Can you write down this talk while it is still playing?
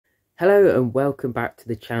Hello and welcome back to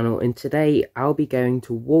the channel, and today I'll be going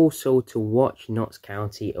to Walsall to watch Notts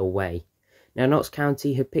County away. Now Notts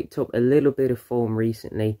County have picked up a little bit of form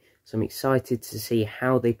recently, so I'm excited to see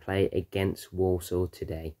how they play against Walsall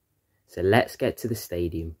today. So let's get to the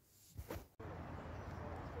stadium.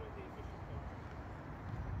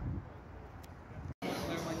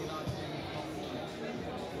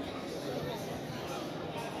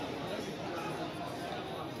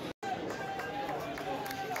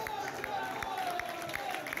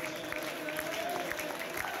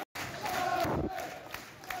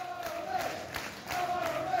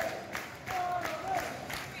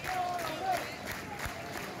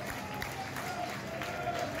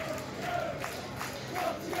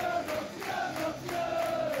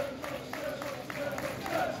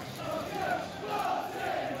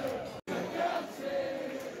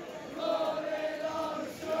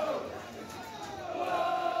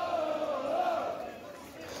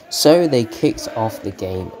 So they kicked off the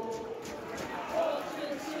game,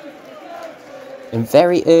 and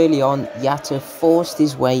very early on Yatta forced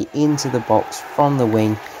his way into the box from the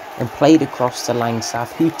wing and played across to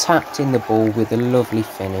Langstaff, who tapped in the ball with a lovely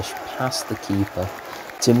finish past the keeper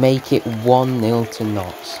to make it 1-0 to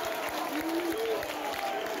Notts.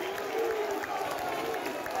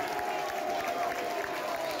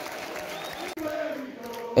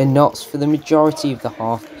 And Notts, for the majority of the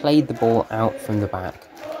half, played the ball out from the back.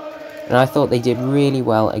 And I thought they did really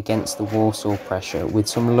well against the Walsall pressure with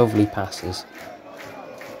some lovely passes.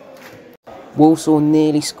 Walsall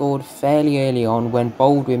nearly scored fairly early on when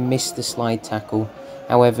Baldwin missed the slide tackle.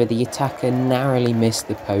 However, the attacker narrowly missed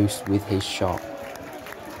the post with his shot.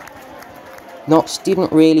 Notts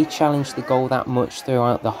didn't really challenge the goal that much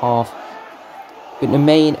throughout the half, but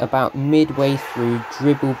Nemain about midway through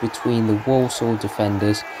dribbled between the Walsall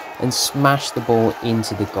defenders and smashed the ball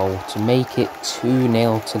into the goal to make it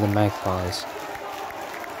 2-0 to the Magpies.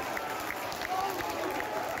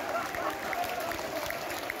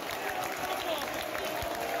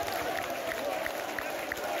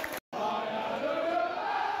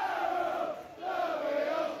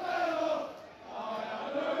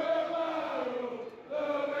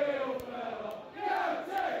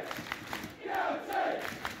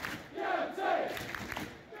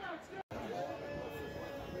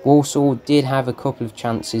 Walsall did have a couple of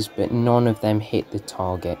chances, but none of them hit the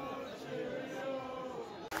target.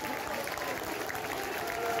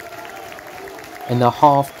 And the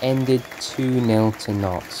half ended 2-0 to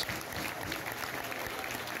Notts.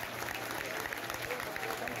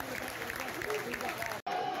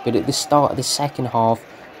 But at the start of the second half,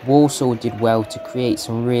 Walsall did well to create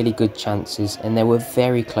some really good chances, and they were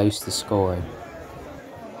very close to scoring.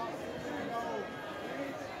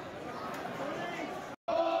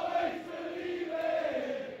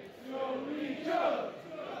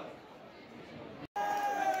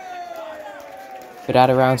 But at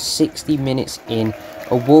around 60 minutes in,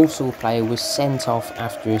 a Walsall player was sent off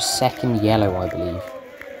after a second yellow, I believe.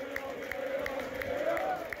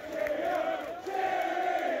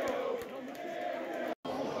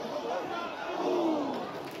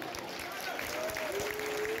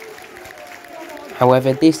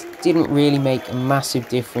 However, this didn't really make a massive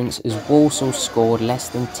difference as Walsall scored less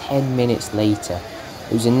than 10 minutes later.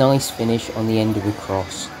 It was a nice finish on the end of a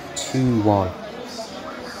cross, 2-1.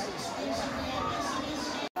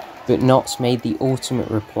 But Notts made the ultimate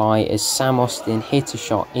reply as Sam Austin hit a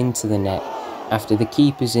shot into the net after the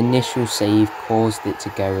keeper's initial save caused it to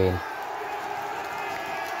go in.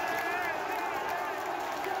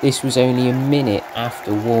 This was only a minute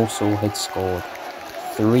after Walsall had scored,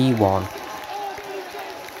 3-1.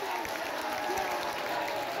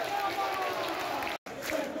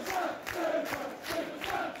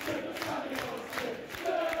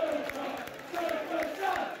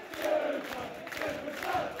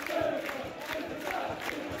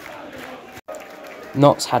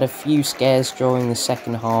 Notts had a few scares during the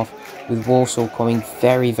second half, with Walsall coming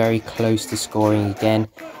very close to scoring again,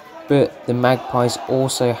 but the Magpies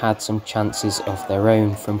also had some chances of their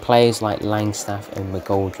own from players like Langstaff and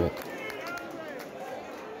McGoldrick.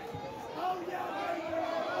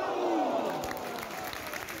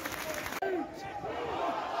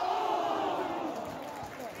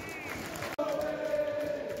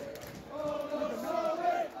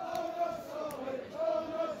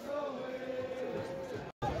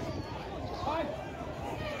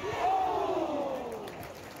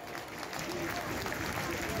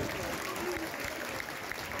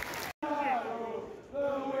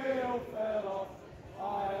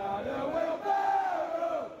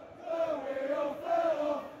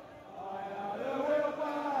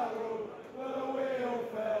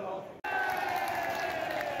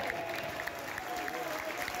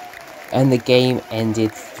 and the game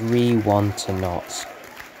ended 3-1 to Notts.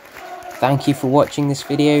 Thank you for watching this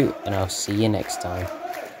video, and I'll see you next time.